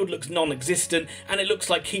midfield looks non-existent, and it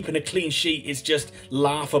looks like keeping a clean sheet is just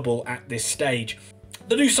laughable at this stage.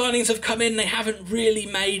 The new signings have come in, they haven't really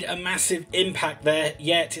made a massive impact there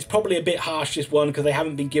yet. It's probably a bit harsh, this one, because they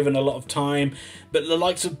haven't been given a lot of time. But the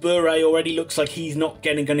likes of Bure already looks like he's not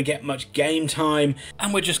going to get much game time.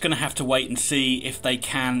 And we're just going to have to wait and see if they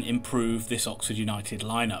can improve this Oxford United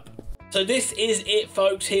lineup. So this is it,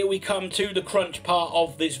 folks. Here we come to the crunch part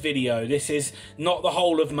of this video. This is not the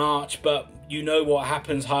whole of March, but you know what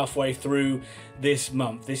happens halfway through this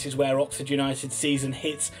month. This is where Oxford United's season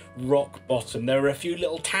hits rock bottom. There are a few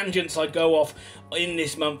little tangents I go off in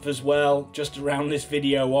this month as well, just around this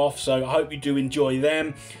video off, so I hope you do enjoy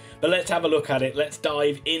them. But let's have a look at it. Let's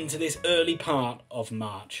dive into this early part of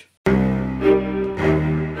March.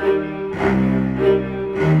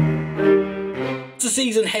 As the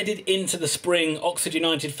season headed into the spring, Oxford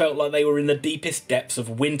United felt like they were in the deepest depths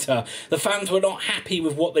of winter. The fans were not happy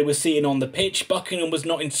with what they were seeing on the pitch. Buckingham was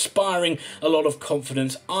not inspiring a lot of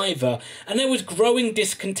confidence either, and there was growing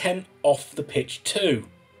discontent off the pitch too.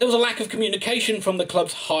 There was a lack of communication from the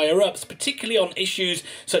club's higher-ups, particularly on issues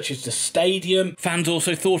such as the stadium. Fans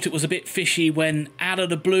also thought it was a bit fishy when, out of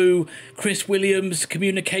the blue, Chris Williams,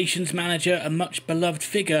 communications manager and much beloved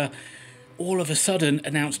figure, all of a sudden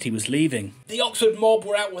announced he was leaving. The Oxford mob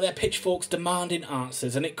were out with their pitchforks demanding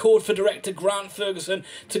answers, and it called for director Grant Ferguson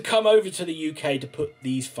to come over to the UK to put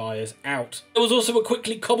these fires out. There was also a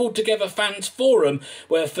quickly cobbled together fans forum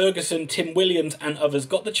where Ferguson, Tim Williams and others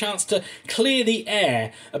got the chance to clear the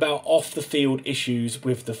air about off the field issues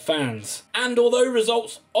with the fans. And although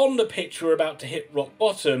results on the pitch were about to hit rock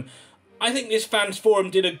bottom, I think this fans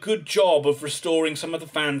forum did a good job of restoring some of the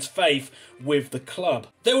fans' faith with the club.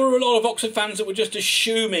 There were a lot of Oxford fans that were just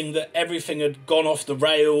assuming that everything had gone off the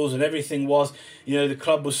rails and everything was, the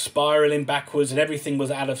club was spiralling backwards and everything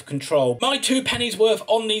was out of control. My 2 pennies worth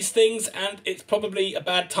on these things, and it's probably a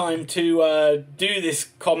bad time to do this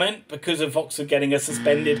comment because of Oxford getting a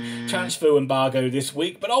suspended transfer embargo this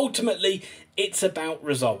week, but ultimately it's about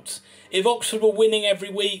results. If Oxford were winning every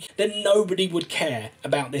week, then nobody would care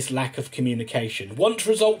about this lack of communication. Once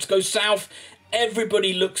results go south,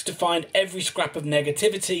 everybody looks to find every scrap of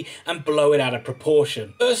negativity and blow it out of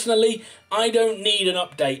proportion. Personally, I don't need an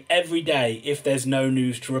update every day if there's no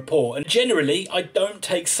news to report, and generally I don't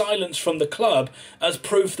take silence from the club as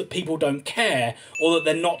proof that people don't care or that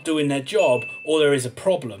they're not doing their job or there is a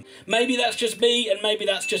problem. Maybe that's just me, and maybe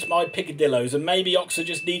that's just my picadillos, and maybe Oxford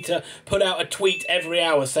just need to put out a tweet every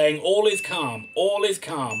hour saying all is calm, all is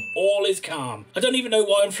calm, all is calm. I don't even know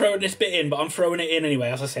why I'm throwing this bit in, but I'm throwing it in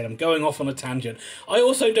anyway. As I said, I'm going off on a tangent. I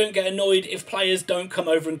also don't get annoyed if players don't come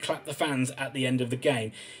over and clap the fans at the end of the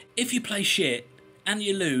game. If you play shit and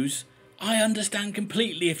you lose, I understand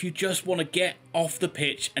completely if you just want to get off the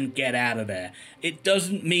pitch and get out of there. It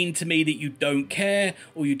doesn't mean to me that you don't care,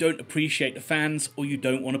 or you don't appreciate the fans, or you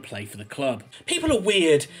don't want to play for the club. People are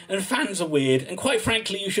weird, and fans are weird, and quite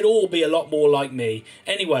frankly, you should all be a lot more like me.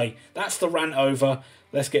 Anyway, that's the rant over.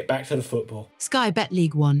 Let's get back to the football. Sky Bet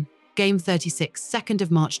League 1, Game 36, 2nd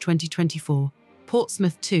of March 2024,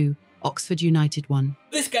 Portsmouth 2, Oxford United 1.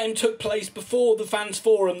 This game took place before the fans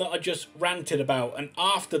forum that I just ranted about and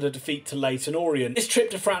after the defeat to Leyton Orient. This trip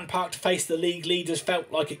to Fratton Park to face the league leaders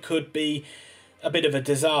felt like it could be a bit of a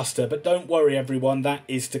disaster, but don't worry everyone, that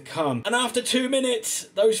is to come. And after 2 minutes,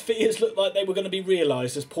 those fears looked like they were going to be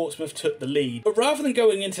realised as Portsmouth took the lead. But rather than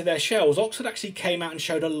going into their shells, Oxford actually came out and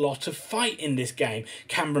showed a lot of fight in this game.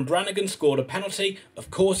 Cameron Brannigan scored a penalty, of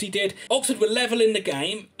course he did. Oxford were level in the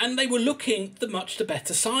game, and they were looking the much the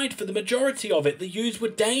better side for the majority of it. The U's were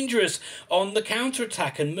dangerous on the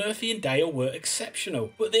counter-attack, and Murphy and Dale were exceptional.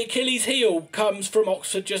 But the Achilles heel comes from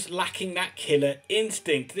Oxford just lacking that killer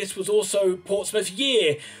instinct. This was also Portsmouth's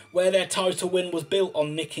year where their title win was built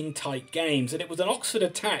on nicking tight games, and it was an Oxford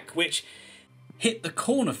attack which hit the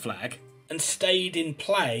corner flag and stayed in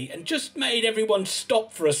play and just made everyone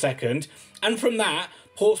stop for a second, and from that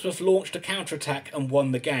Portsmouth launched a counter-attack and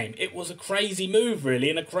won the game. It was a crazy move really,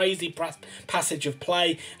 and a crazy passage of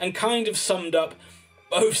play, and kind of summed up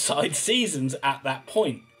both sides' seasons at that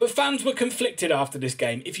point. But fans were conflicted after this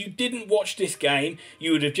game. If you didn't watch this game,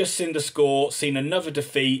 you would have just seen the score, seen another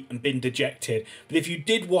defeat and been dejected. But if you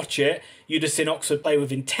did watch it, you'd have seen Oxford play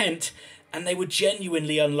with intent, and they were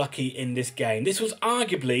genuinely unlucky in this game. This was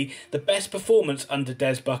arguably the best performance under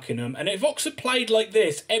Des Buckingham, and if Oxford played like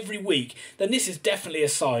this every week, then this is definitely a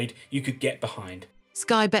side you could get behind.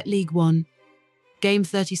 Sky Bet League 1, Game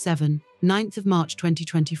 37, 9th of March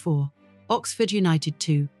 2024, Oxford United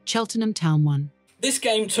 2, Cheltenham Town 1. This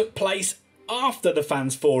game took place after the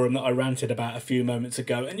fans forum that I ranted about a few moments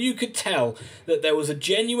ago, and you could tell that there was a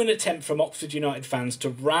genuine attempt from Oxford United fans to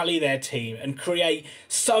rally their team and create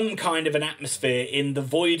some kind of an atmosphere in the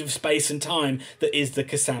void of space and time that is the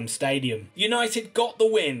Kassam Stadium. United got the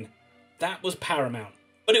win. That was paramount.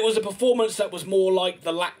 But it was a performance that was more like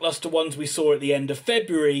the lacklustre ones we saw at the end of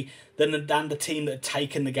February than the team that had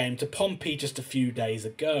taken the game to Pompey just a few days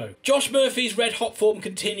ago. Josh Murphy's red-hot form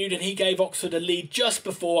continued, and he gave Oxford a lead just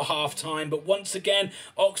before half-time, but once again,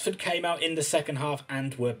 Oxford came out in the second half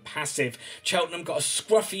and were passive. Cheltenham got a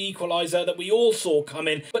scruffy equaliser that we all saw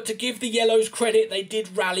coming, but to give the Yellows credit, they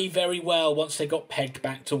did rally very well once they got pegged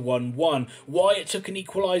back to 1-1. Why it took an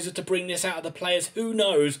equaliser to bring this out of the players, who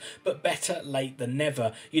knows, but better late than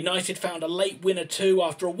never. United found a late winner too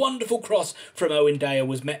after a wonderful cross from Owen Dale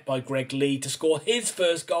was met by Greg Lee to score his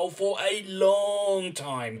first goal for a long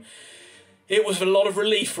time. It was a lot of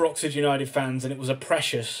relief for Oxford United fans, and it was a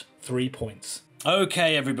precious 3 points.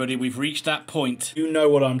 Okay, everybody, we've reached that point. You know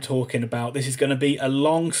what I'm talking about. This is going to be a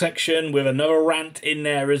long section with another rant in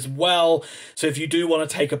there as well. So if you do want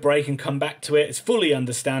to take a break and come back to it, it's fully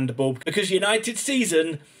understandable because United's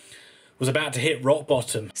season was about to hit rock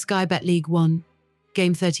bottom. Sky Bet League 1,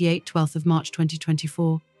 Game 38, 12th of March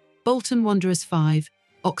 2024. Bolton Wanderers 5,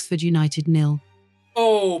 Oxford United 0.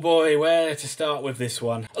 Oh boy, where to start with this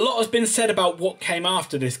one? A lot has been said about what came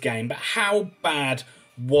after this game, but how bad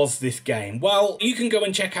was this game? Well, you can go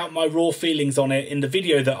and check out my raw feelings on it in the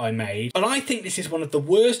video that I made, but I think this is one of the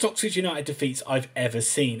worst Oxford United defeats I've ever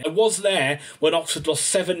seen. I was there when Oxford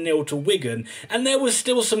lost 7-0 to Wigan, and there was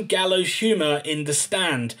still some gallows humour in the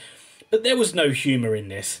stand. But there was no humour in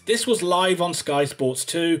this. This was live on Sky Sports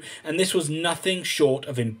 2, and this was nothing short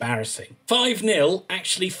of embarrassing. 5-0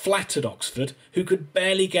 actually flattered Oxford, who could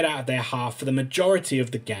barely get out of their half for the majority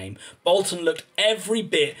of the game. Bolton looked every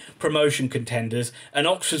bit promotion contenders, and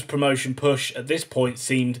Oxford's promotion push at this point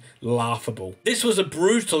seemed laughable. This was a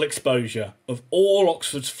brutal exposure of all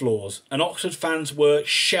Oxford's flaws, and Oxford fans were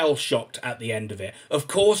shell-shocked at the end of it. Of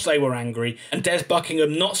course they were angry, and Des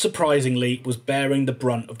Buckingham, not surprisingly, was bearing the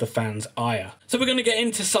brunt of the fans' ire. So we're going to get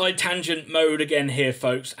into side tangent mode again here,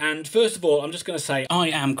 folks, and first of all I'm just going to say I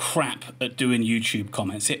am crap at doing YouTube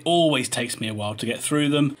comments. It always takes me a while to get through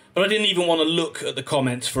them. But I didn't even want to look at the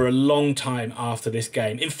comments for a long time after this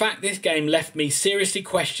game. In fact, this game left me seriously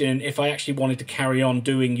questioning if I actually wanted to carry on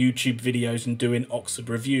doing YouTube videos and doing Oxford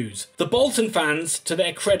reviews. The Bolton fans, to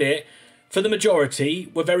their credit, for the majority,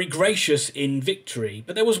 were very gracious in victory,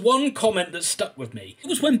 but there was one comment that stuck with me. It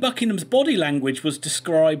was when Buckingham's body language was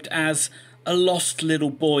described as a lost little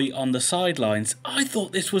boy on the sidelines. I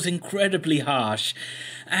thought this was incredibly harsh,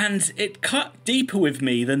 and it cut deeper with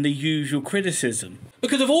me than the usual criticism.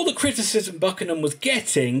 Because of all the criticism Buckingham was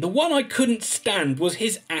getting, the one I couldn't stand was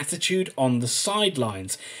his attitude on the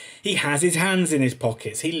sidelines. He has his hands in his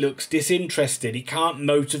pockets, he looks disinterested, he can't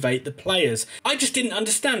motivate the players. I just didn't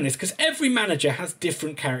understand this because every manager has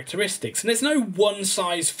different characteristics and there's no one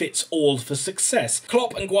size fits all for success.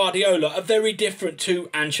 Klopp and Guardiola are very different to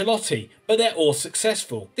Ancelotti, but they're all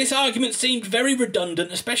successful. This argument seemed very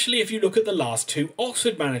redundant, especially if you look at the last two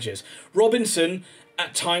Oxford managers. Robinson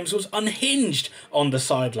at times was unhinged on the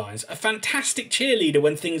sidelines, a fantastic cheerleader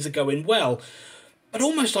when things are going well, but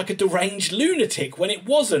almost like a deranged lunatic when it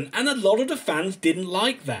wasn't, and a lot of the fans didn't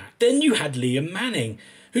like that. Then you had Liam Manning,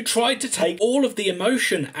 who tried to take all of the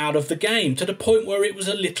emotion out of the game to the point where it was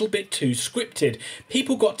a little bit too scripted.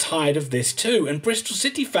 People got tired of this too, and Bristol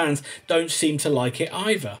City fans don't seem to like it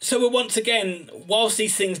either. So once again, whilst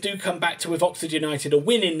these things do come back to if Oxford United are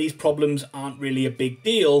winning, these problems aren't really a big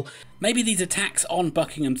deal. Maybe these attacks on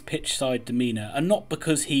Buckingham's pitch side demeanour are not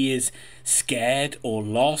because he is scared or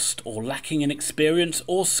lost or lacking in experience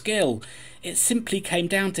or skill. It simply came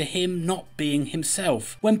down to him not being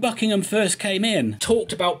himself. When Buckingham first came in,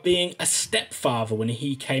 talked about being a stepfather when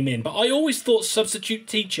he came in, but I always thought substitute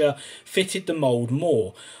teacher fitted the mould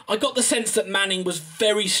more. I got the sense that Manning was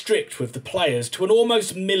very strict with the players to an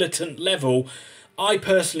almost militant level. I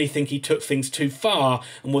personally think he took things too far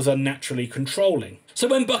and was unnaturally controlling. So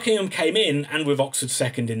when Buckingham came in, and with Oxford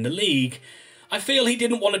second in the league, I feel he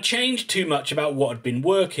didn't want to change too much about what had been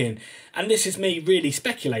working, and this is me really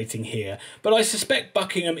speculating here, but I suspect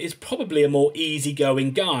Buckingham is probably a more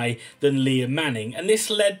easygoing guy than Liam Manning, and this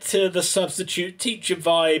led to the substitute teacher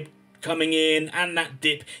vibe coming in and that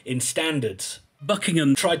dip in standards.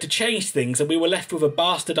 Buckingham tried to change things and we were left with a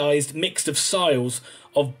bastardised mix of styles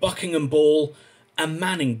of Buckingham ball and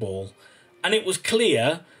Manning ball, and it was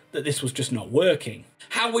clear that this was just not working.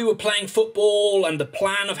 How we were playing football and the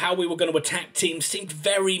plan of how we were going to attack teams seemed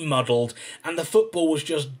very muddled, and the football was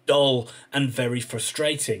just dull and very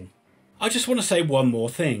frustrating. I just want to say one more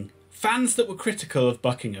thing. Fans that were critical of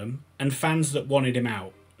Buckingham and fans that wanted him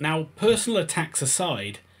out. Now, personal attacks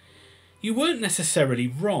aside, you weren't necessarily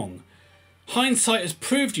wrong. Hindsight has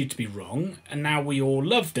proved you to be wrong, and now we all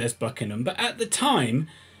love Des Buckingham, but at the time,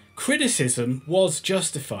 criticism was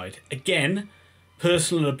justified. Again,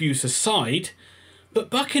 personal abuse aside, but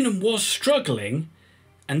Buckingham was struggling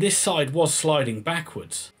and this side was sliding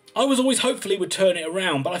backwards. I was always hopeful he would turn it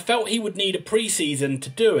around, but I felt he would need a pre-season to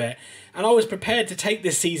do it, and I was prepared to take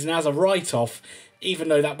this season as a write-off, even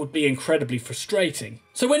though that would be incredibly frustrating.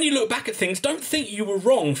 So when you look back at things, don't think you were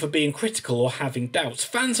wrong for being critical or having doubts.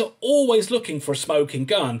 Fans are always looking for a smoking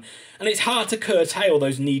gun, and it's hard to curtail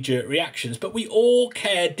those knee-jerk reactions, but we all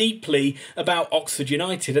care deeply about Oxford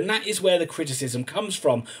United, and that is where the criticism comes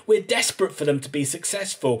from. We're desperate for them to be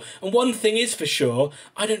successful, and one thing is for sure,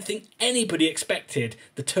 I don't think anybody expected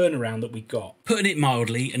the turnaround that we got. Putting it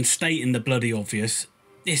mildly and stating the bloody obvious,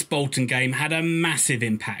 This Bolton game had a massive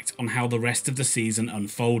impact on how the rest of the season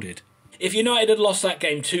unfolded. If United had lost that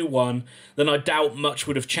game 2-1, then I doubt much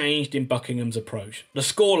would have changed in Buckingham's approach. The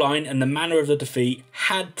scoreline and the manner of the defeat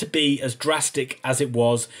had to be as drastic as it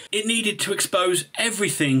was. It needed to expose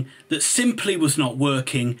everything that simply was not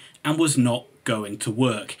working and was not going to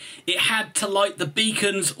work. It had to light the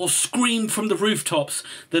beacons or scream from the rooftops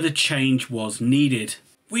that a change was needed.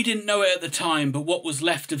 We didn't know it at the time, but what was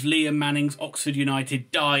left of Liam Manning's Oxford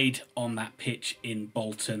United died on that pitch in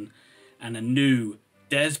Bolton, and a new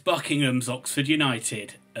Des Buckingham's Oxford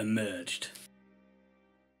United emerged.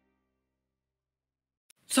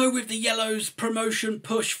 So with the Yellows' promotion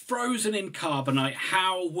push frozen in carbonite,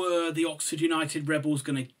 how were the Oxford United Rebels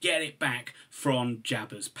going to get it back from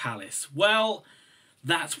Jabba's Palace? Well,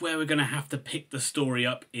 that's where we're going to have to pick the story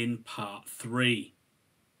up in part 3.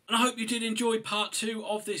 And I hope you did enjoy part 2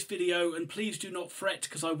 of this video, and please do not fret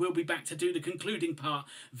because I will be back to do the concluding part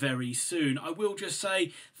very soon. I will just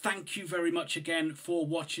say thank you very much again for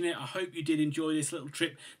watching it. I hope you did enjoy this little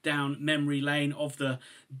trip down memory lane of the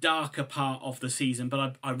darker part of the season,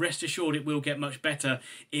 but I rest assured it will get much better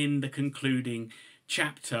in the concluding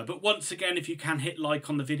chapter. But once again, if you can hit like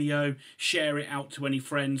on the video, share it out to any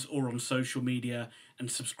friends or on social media, and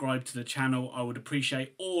subscribe to the channel, I would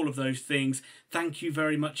appreciate all of those things. Thank you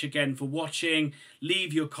very much again for watching.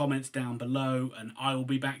 Leave your comments down below and I will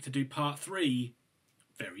be back to do part 3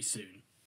 very soon.